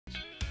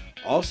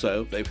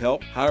Also, they've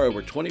helped hire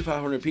over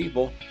 2,500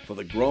 people for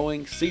the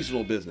growing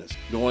seasonal business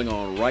going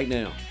on right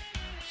now.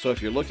 So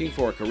if you're looking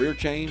for a career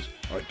change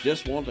or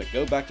just want to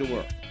go back to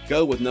work,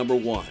 go with number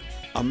one,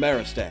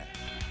 Ameristaff.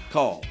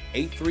 Call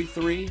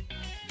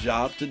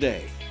 833-JOB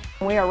today.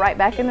 We are right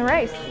back in the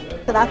race.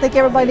 And I think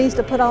everybody needs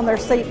to put on their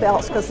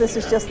seatbelts because this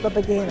is just the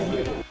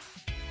beginning.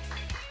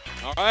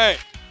 All right.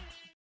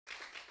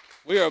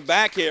 We are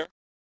back here.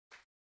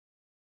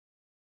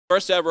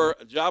 First ever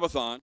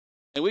Jobathon.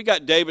 And we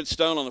got David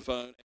Stone on the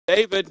phone.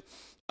 David,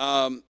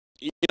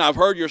 I've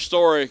heard your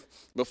story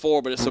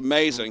before, but it's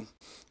amazing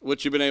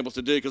what you've been able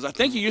to do. Because I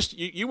think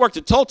you worked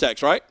at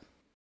Toltex, right?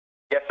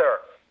 Yes, sir.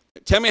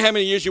 Tell me how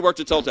many years you worked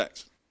at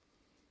Toltex.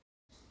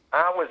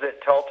 I was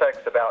at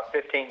Toltex about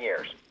 15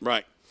 years.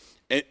 Right.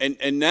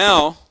 And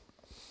now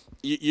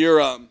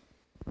you're out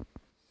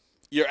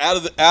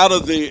of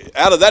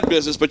that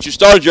business, but you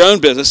started your own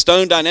business,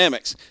 Stone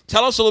Dynamics.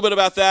 Tell us a little bit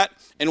about that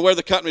and where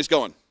the company's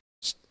going.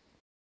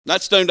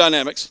 Not Stone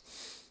Dynamics.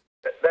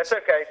 That's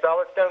okay.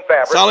 Solid Stone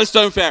Fabrics. Solid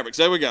Stone Fabrics.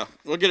 There we go.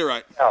 We'll get it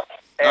right. Oh.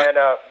 And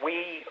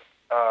we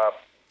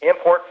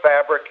import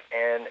fabric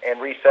and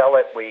resell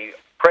it. We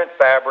print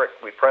fabric.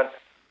 We print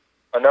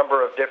a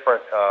number of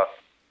different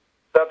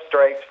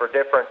substrates for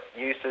different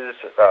uses.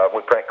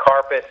 We print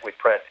carpet. We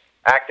print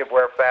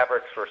activewear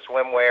fabrics for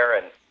swimwear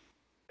and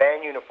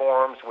band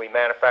uniforms. We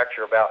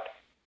manufacture about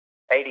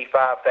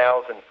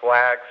 85,000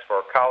 flags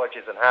for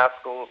colleges and high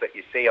schools that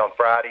you see on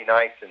Friday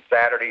nights and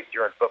Saturdays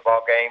during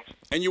football games.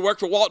 And you work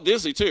for Walt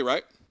Disney too,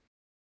 right?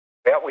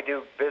 Yeah, we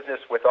do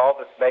business with all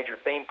the major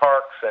theme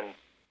parks and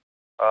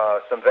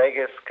some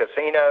Vegas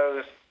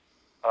casinos.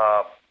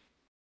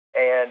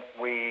 And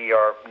we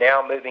are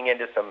now moving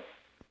into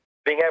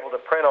being able to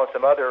print on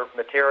some other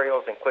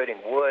materials, including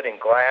wood and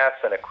glass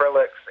and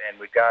acrylics. And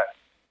we've got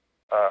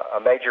a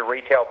major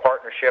retail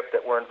partnership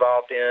that we're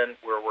involved in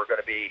where we're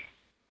going to be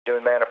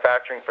doing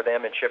manufacturing for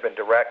them and shipping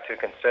direct to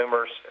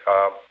consumers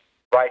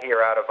right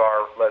here out of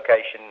our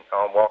location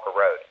on Walker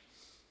Road.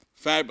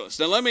 Fabulous.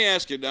 Now, let me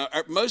ask you, now,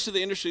 most of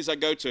the industries I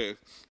go to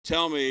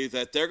tell me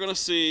that they're going to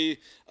see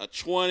a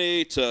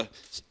 20 to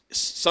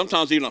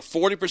sometimes even a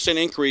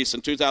 40% increase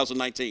in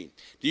 2019.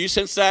 Do you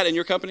sense that in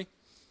your company?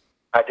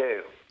 I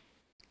do.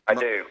 I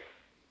do.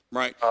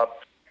 Right.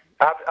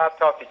 I've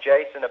talked to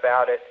Jason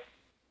about it,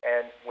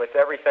 and with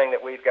everything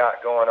that we've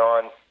got going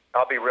on,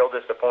 I'll be real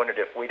disappointed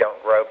if we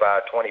don't grow by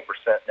 20%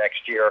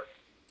 next year.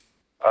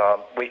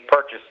 We've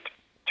purchased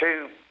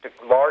 2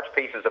 large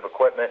pieces of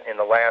equipment in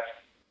the last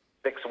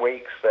 6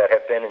 weeks that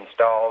have been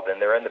installed,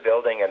 and they're in the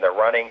building and they're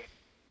running.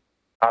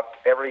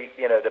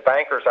 The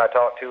bankers I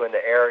talk to in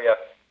the area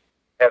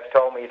have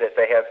told me that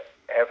they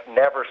have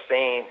never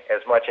seen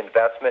as much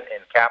investment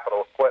in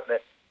capital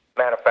equipment,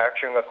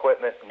 manufacturing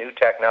equipment, new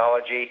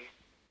technology.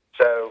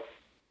 So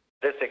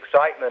this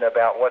excitement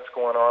about what's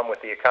going on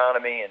with the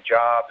economy and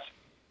jobs,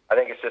 I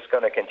think it's just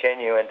going to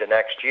continue into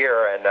next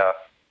year. And,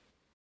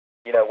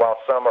 while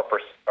some are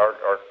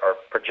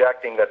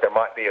projecting that there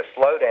might be a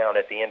slowdown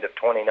at the end of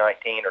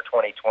 2019 or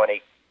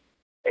 2020,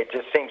 it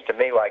just seems to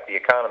me like the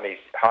economy's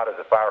hot as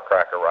a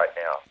firecracker right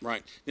now.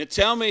 Right. Now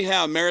tell me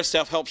how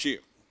Ameristaff helps you.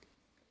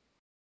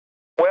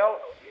 Well,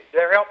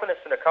 they're helping us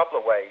in a couple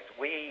of ways.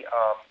 We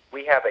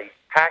have a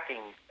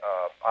packing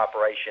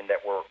operation that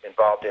we're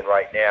involved in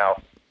right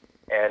now,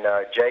 and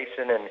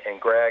Jason and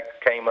Greg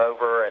came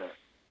over and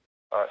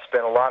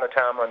spent a lot of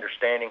time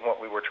understanding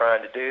what we were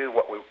trying to do,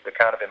 the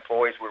kind of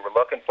employees we were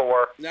looking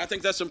for. Now, I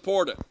think that's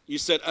important. You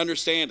said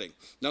understanding.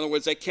 In other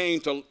words, they came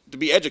to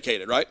be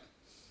educated, right?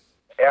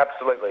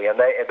 Absolutely, and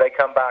they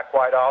come by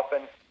quite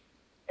often,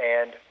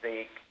 and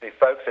the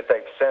folks that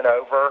they've sent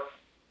over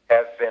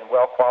have been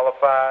well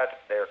qualified.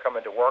 They're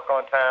coming to work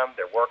on time.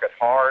 They're working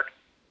hard.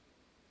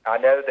 I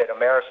know that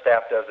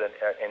Ameristaff does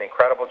an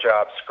incredible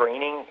job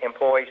screening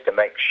employees to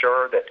make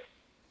sure that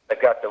they've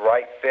got the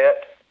right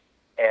fit.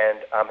 And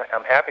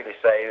I'm happy to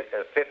say that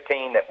the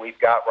 15 that we've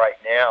got right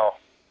now,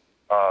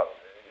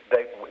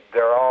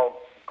 they're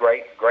all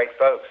great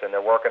folks, and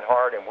they're working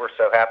hard, and we're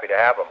so happy to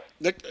have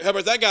them. How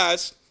about that,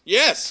 guys?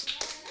 Yes.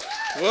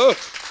 Whoa.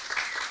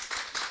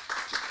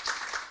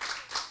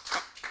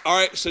 All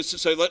right, so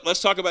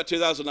let's talk about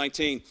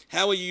 2019.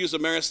 How will you use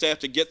Ameristaff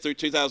to get through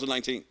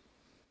 2019?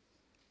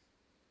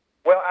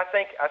 Well, I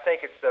think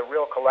it's a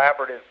real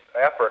collaborative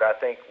effort. I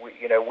think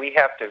we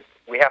have to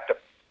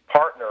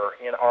partner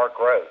in our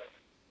growth.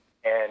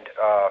 And,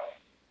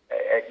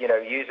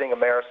 using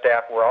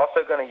Ameristaff, we're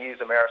also going to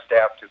use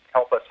Ameristaff to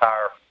help us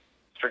hire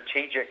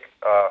strategic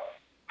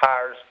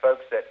hires,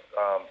 folks that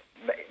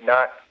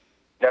not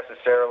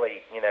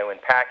necessarily, in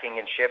packing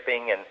and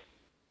shipping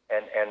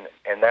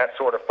and that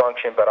sort of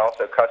function, but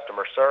also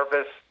customer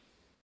service.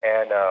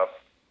 And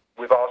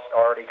we've also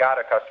already got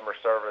a customer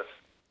service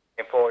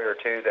employee or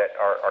two that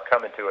are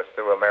coming to us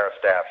through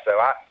Ameristaff. So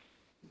I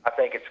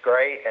think it's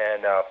great.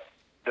 And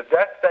the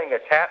best thing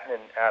that's happening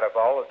out of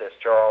all of this,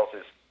 Charles,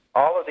 is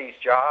all of these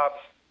jobs,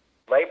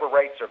 labor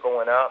rates are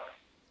going up,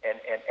 and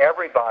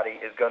everybody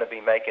is going to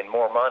be making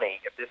more money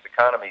if this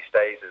economy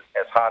stays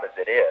as hot as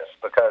it is,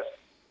 because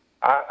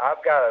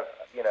I've got to,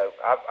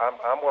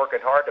 I'm working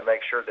hard to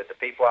make sure that the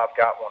people I've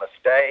got want to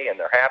stay and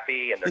they're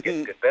happy and they're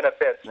getting good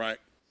benefits. Right.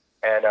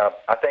 And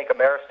I think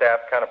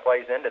Ameristaff kind of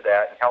plays into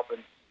that and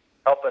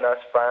helping us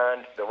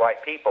find the right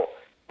people.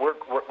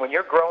 When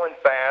you're growing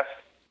fast,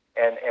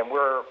 and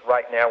we're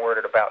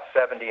at about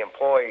 70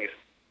 employees.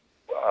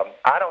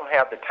 I don't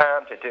have the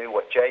time to do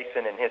what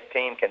Jason and his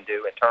team can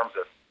do in terms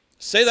of.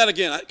 Say that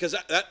again, because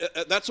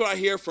that's what I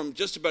hear from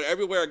just about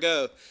everywhere I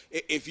go.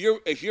 If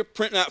you're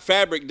printing out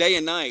fabric day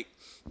and night,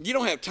 you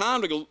don't have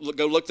time to go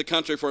look the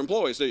country for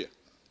employees, do you?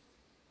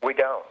 We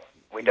don't.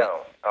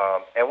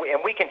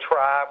 And we can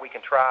try. We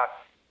can try,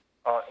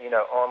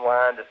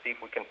 online to see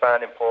if we can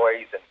find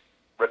employees and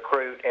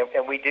recruit,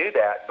 and we do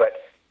that. But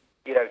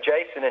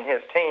Jason and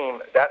his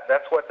team,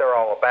 that's what they're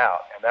all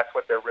about, and that's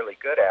what they're really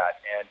good at.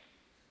 And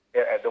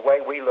the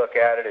way we look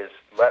at it is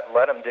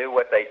let them do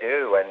what they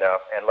do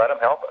and let them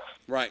help us.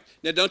 Right.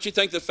 Now, don't you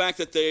think the fact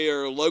that they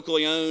are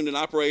locally owned and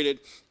operated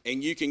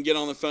and you can get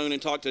on the phone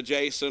and talk to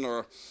Jason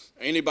or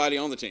anybody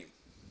on the team?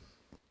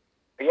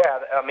 Yeah,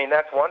 I mean,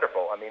 that's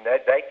wonderful. I mean,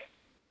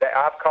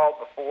 I've called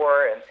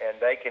before, and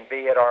they can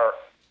be at our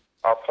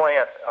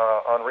plant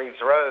on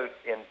Reeves Road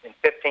in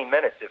 15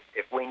 minutes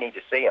if we need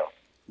to see them.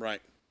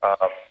 Right.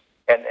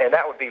 And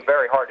that would be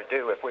very hard to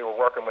do if we were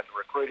working with a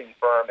recruiting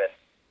firm in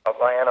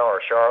Atlanta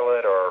or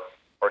Charlotte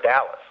or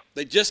Dallas.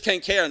 They just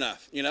can't care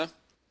enough,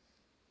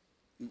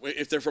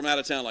 if they're from out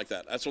of town like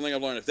that. That's one thing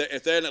I've learned.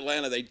 If they're in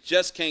Atlanta, they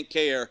just can't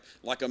care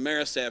like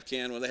Ameristaff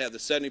can when they have the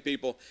 70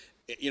 people,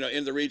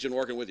 in the region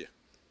working with you.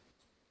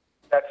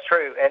 That's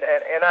true.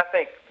 And I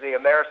think the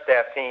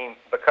Ameristaff team,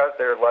 because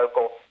they're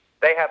local,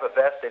 they have a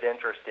vested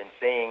interest in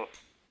seeing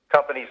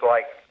companies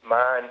like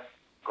mine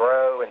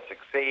grow and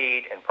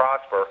succeed and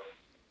prosper,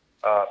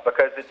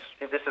 because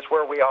this is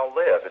where we all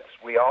live.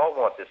 We all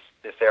want this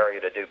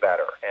area to do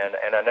better,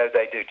 and I know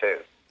they do too.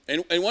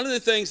 And one of the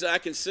things that I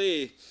can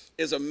see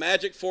is a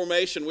magic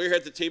formation. We're here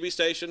at the TV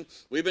station.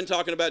 We've been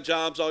talking about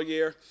jobs all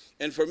year,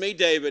 and for me,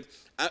 David,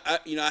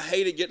 I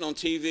hated getting on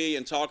TV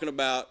and talking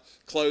about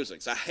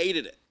closings. I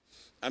hated it.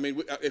 I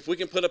mean, if we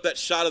can put up that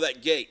shot of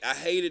that gate, I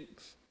hated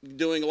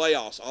doing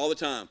layoffs all the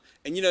time.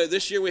 And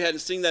this year we hadn't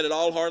seen that at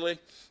all hardly.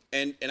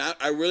 And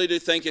I really do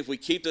think if we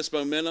keep this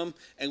momentum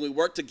and we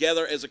work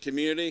together as a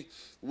community,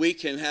 we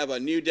can have a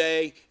new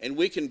day and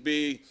we can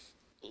be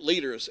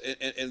leaders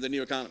in the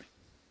new economy.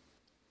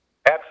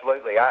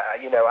 Absolutely.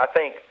 I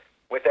think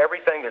with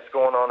everything that's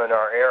going on in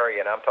our area,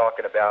 and I'm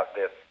talking about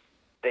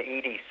the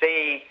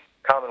EDC,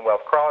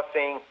 Commonwealth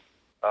Crossing,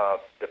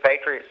 the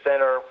Patriot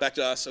Center. Back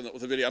to us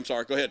with the video. I'm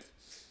sorry. Go ahead.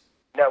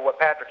 What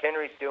Patrick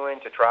Henry's doing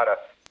to try to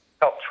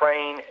help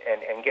train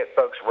and get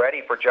folks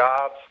ready for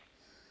jobs.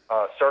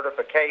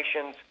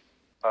 Certifications.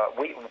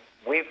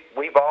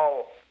 We've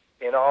all,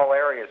 in all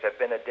areas, have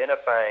been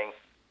identifying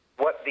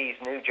what these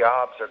new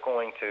jobs are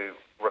going to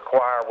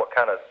require, what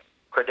kind of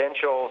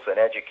credentials and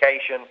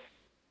education.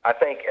 I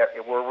think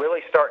we're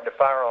really starting to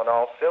fire on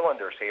all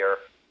cylinders here,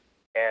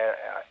 and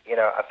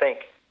I think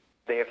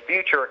the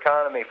future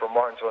economy for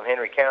Martinsville and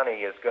Henry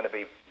County is going to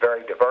be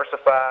very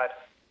diversified.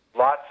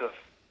 Lots of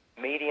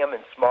medium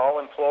and small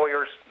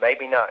employers,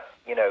 maybe not,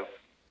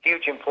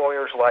 huge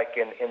employers like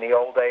in the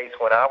old days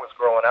when I was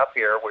growing up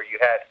here, where you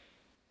had,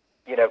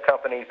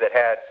 companies that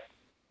had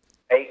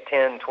 8,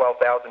 10,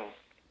 12,000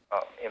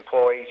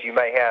 employees. You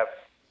may have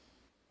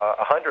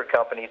 100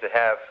 companies that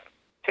have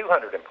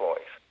 200 employees.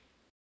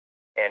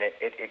 And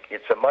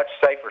it's a much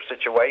safer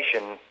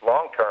situation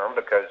long term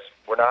because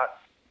we're not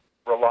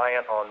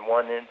reliant on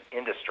one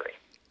industry.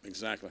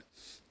 Exactly.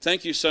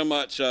 Thank you so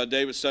much,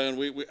 David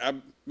Stone.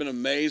 I've been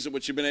amazed at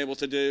what you've been able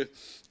to do,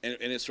 and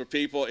it's for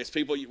people. It's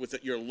people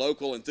with your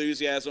local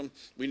enthusiasm.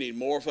 We need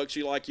more folks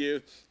like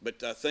you, but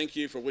thank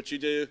you for what you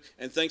do,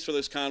 and thanks for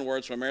those kind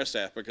words from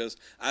Ameristaff, because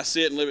I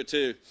see it and live it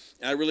too,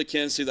 and I really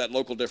can see that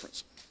local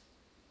difference.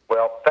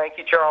 Well, thank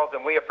you, Charles,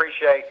 and we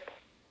appreciate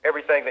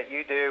everything that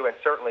you do, and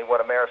certainly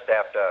what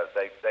Ameristaff does.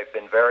 They've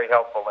been very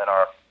helpful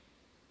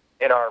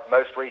in our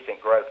most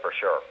recent growth, for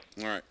sure.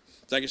 All right.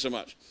 Thank you so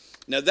much.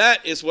 Now,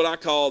 that is what I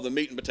call the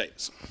meat and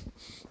potatoes.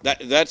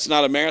 That's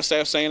not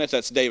Ameristaff saying it.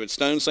 That's David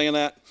Stone saying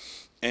that.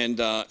 And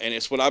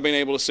it's what I've been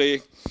able to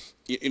see.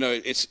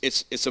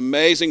 It's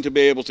amazing to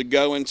be able to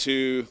go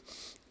into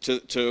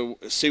to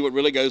see what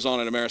really goes on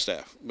at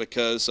Ameristaff,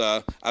 because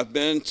I've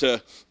been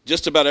to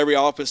just about every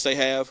office they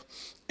have,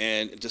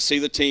 and to see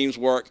the teams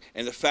work,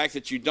 and the fact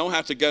that you don't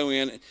have to go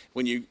in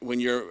when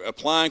you're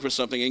applying for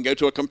something and go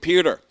to a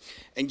computer.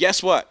 And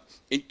guess what?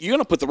 You're going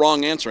to put the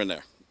wrong answer in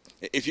there.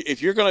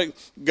 If you're going to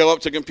go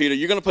up to a computer,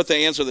 you're going to put the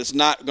answer that's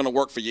not going to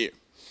work for you.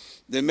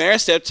 The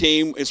Ameristaff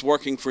team is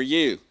working for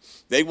you.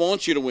 They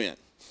want you to win.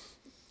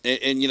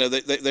 And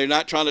they're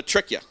not trying to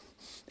trick you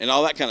and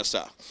all that kind of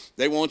stuff.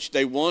 They want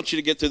you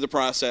to get through the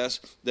process.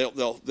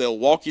 They'll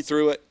walk you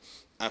through it.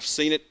 I've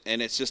seen it,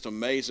 and it's just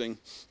amazing.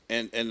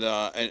 And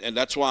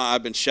that's why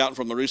I've been shouting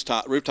from the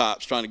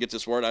rooftops trying to get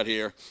this word out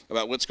here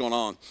about what's going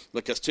on.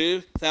 Because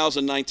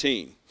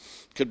 2019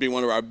 could be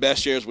one of our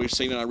best years we've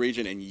seen in our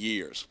region in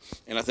years.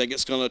 And I think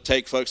it's going to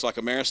take folks like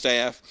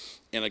Ameristaff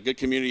and a good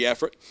community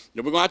effort.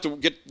 We're going to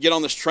have to get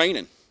on this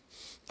training.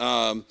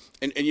 One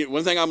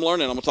thing I'm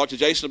learning, I'm going to talk to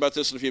Jason about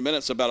this in a few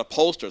minutes, about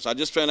upholsters. I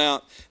just found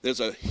out there's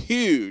a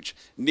huge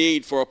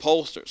need for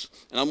upholsters.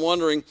 And I'm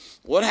wondering,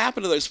 what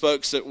happened to those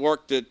folks that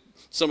worked at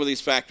some of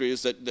these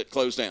factories that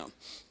closed down?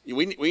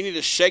 We need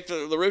to shake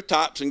the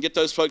rooftops and get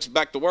those folks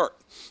back to work,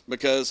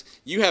 because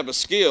you have a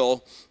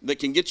skill that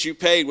can get you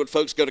paid what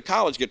folks go to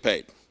college get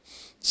paid.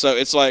 So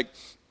it's like,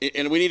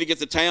 and we need to get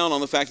the town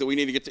on the fact that we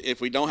need to get,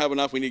 if we don't have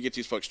enough, we need to get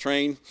these folks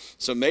trained.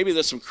 So maybe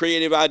there's some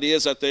creative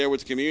ideas out there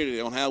with the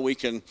community on how we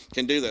can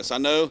do this. I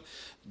know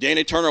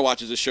Danny Turner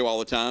watches this show all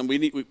the time.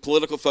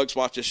 Political folks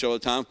watch this show all the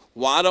time.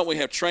 Why don't we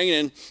have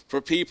training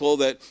for people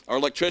that are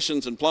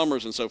electricians and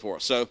plumbers and so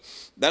forth? So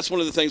that's one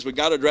of the things we've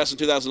got to address in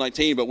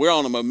 2019, but we're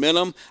on a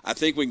momentum. I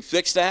think we can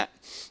fix that.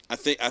 I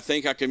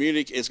think our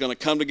community is going to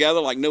come together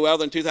like no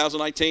other in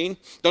 2019.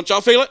 Don't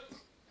y'all feel it?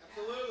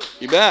 Absolutely.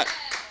 You bet.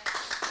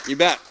 You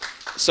bet.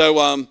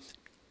 So,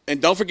 and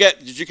don't forget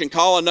that you can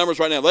call our numbers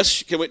right now.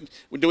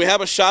 Do we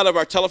have a shot of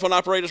our telephone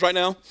operators right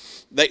now?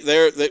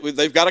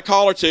 They've got a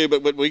call or two,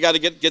 but we got to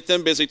get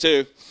them busy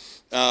too.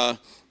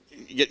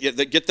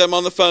 Get them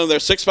on the phone. They're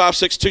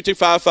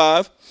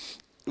 656-2255.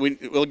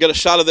 We'll get a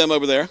shot of them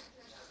over there,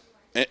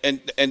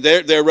 and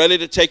they're ready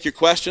to take your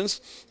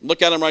questions.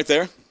 Look at them right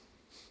there,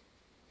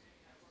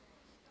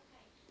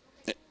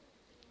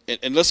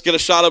 and let's get a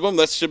shot of them.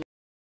 That should be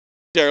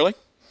Shirley.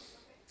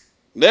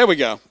 There we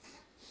go.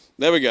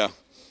 There we go.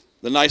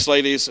 The nice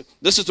ladies.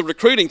 This is the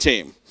recruiting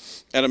team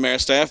at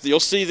Ameristaff. You'll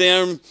see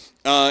them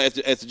at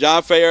the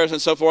job fairs and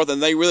so forth,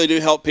 and they really do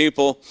help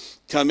people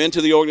come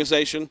into the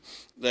organization.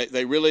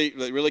 They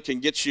really can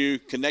get you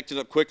connected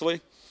up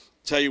quickly,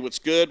 tell you what's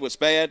good, what's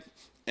bad,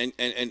 and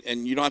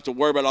you don't have to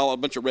worry about a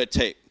bunch of red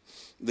tape.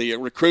 The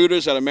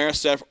recruiters at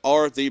Ameristaff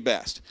are the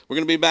best. We're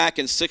going to be back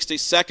in 60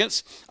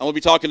 seconds. I'm going to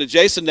be talking to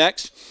Jason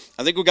next.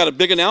 I think we've got a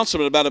big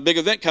announcement about a big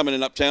event coming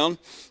in Uptown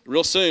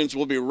real soon, so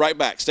we'll be right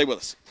back. Stay with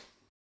us.